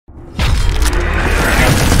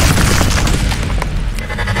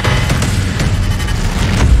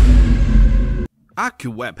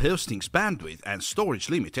Accu Web Hosting's bandwidth and storage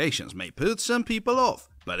limitations may put some people off,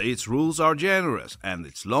 but its rules are generous and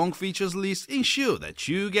its long features list ensure that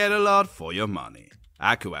you get a lot for your money.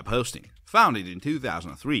 Accu Web Hosting, founded in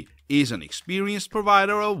 2003, is an experienced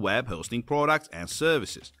provider of web hosting products and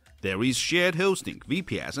services. There is shared hosting,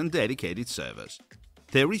 VPS and dedicated servers.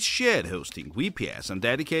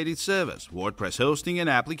 WordPress hosting and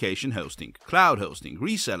application hosting, cloud hosting,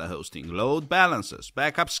 reseller hosting, load balancers,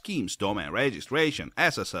 backup schemes, domain registration,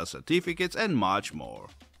 SSL certificates, and much more.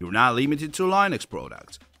 You're not limited to Linux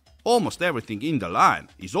products. Almost everything in the line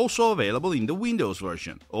is also available in the Windows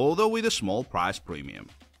version, although with a small price premium.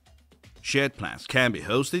 Shared plans can be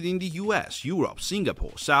hosted in the US, Europe,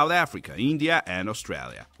 Singapore, South Africa, India, and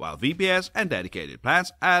Australia, while VPS and dedicated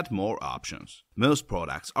plans add more options. Most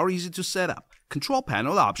products are easy to set up. Control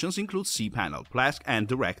panel options include cPanel, Plesk, and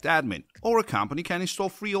Direct Admin, or a company can install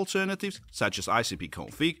free alternatives such as ICP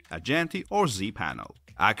Config, Agenti, or zPanel.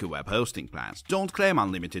 Accu Web Hosting plans don't claim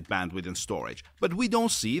unlimited bandwidth and storage, but we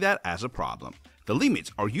don't see that as a problem. The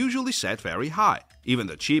limits are usually set very high. Even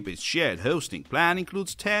the cheapest shared hosting plan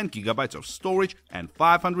includes 10 GB of storage and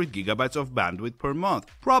 500 GB of bandwidth per month,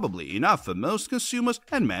 probably enough for most consumers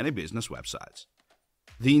and many business websites.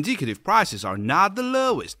 The indicative prices are not the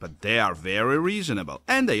lowest, but they are very reasonable,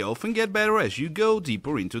 and they often get better as you go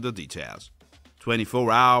deeper into the details.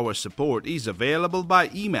 24-hour support is available by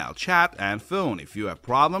email, chat, and phone if you have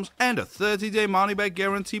problems, and a 30-day money-back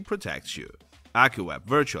guarantee protects you. Accu Web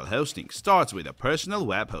Virtual Hosting starts with a personal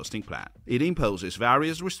web hosting plan. It imposes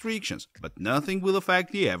various restrictions, but nothing will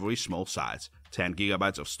affect the average small sites. 10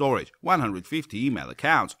 GB of storage, 150 email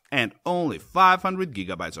accounts, and only 500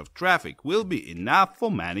 GB of traffic will be enough for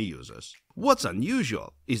many users. What's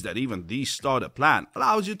unusual is that even this starter plan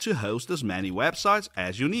allows you to host as many websites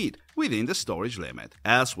as you need within the storage limit.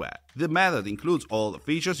 Elsewhere, the method includes all the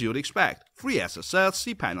features you'd expect: free SSL,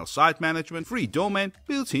 cPanel site management, free domain,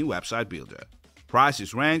 built-in website builder.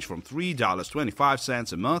 Prices range from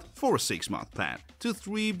 $3.25 a month for a 6-month plan to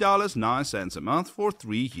 $3.09 a month for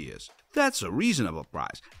 3 years. That's a reasonable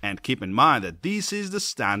price, and keep in mind that this is the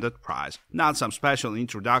standard price, not some special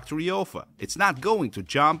introductory offer. It's not going to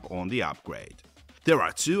jump on the upgrade. There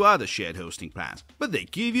are 2 other shared hosting plans, but they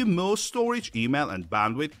give you more storage, email, and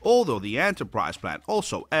bandwidth, although the enterprise plan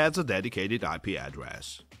also adds a dedicated IP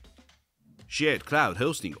address. Shared cloud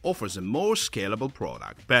hosting offers a more scalable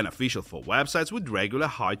product, beneficial for websites with regular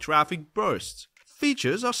high traffic bursts.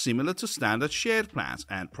 Features are similar to standard shared plans,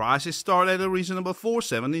 and prices start at a reasonable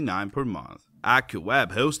 $4.79 per month. Accu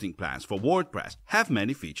Web Hosting plans for WordPress have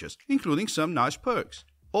many features, including some nice perks.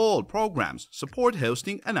 All programs support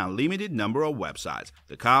hosting an unlimited number of websites.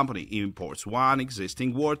 The company imports one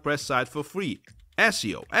existing WordPress site for free.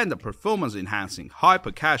 SEO and the performance-enhancing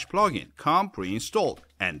Hypercache plugin come pre-installed,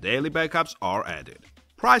 and daily backups are added.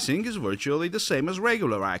 Pricing is virtually the same as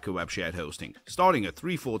regular Accu Web shared hosting, starting at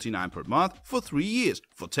 $3.49 per month for 3 years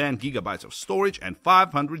for 10 GB of storage and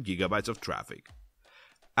 500 GB of traffic.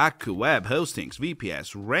 Accu Web Hosting's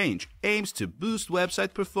VPS range aims to boost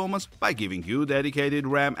website performance by giving you dedicated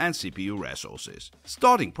RAM and CPU resources.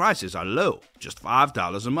 Starting prices are low, just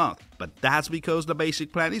 $5 a month, but that's because the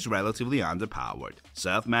basic plan is relatively underpowered.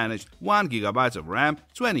 Self-managed, 1 GB of RAM,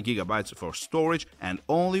 20 GB for storage, and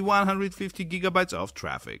only 150 GB of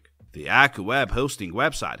traffic. The Accu Web Hosting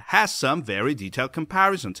website has some very detailed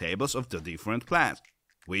comparison tables of the different plans,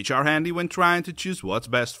 which are handy when trying to choose what's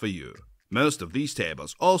best for you. Most of these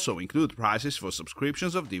tables also include prices for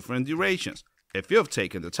subscriptions of different durations. If you've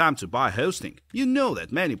taken the time to buy hosting, you know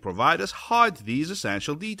that many providers hide these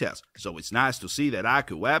essential details, so it's nice to see that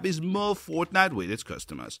Accu Web is more forthright with its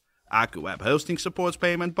customers. Accu Web Hosting supports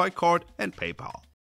payment by card and PayPal.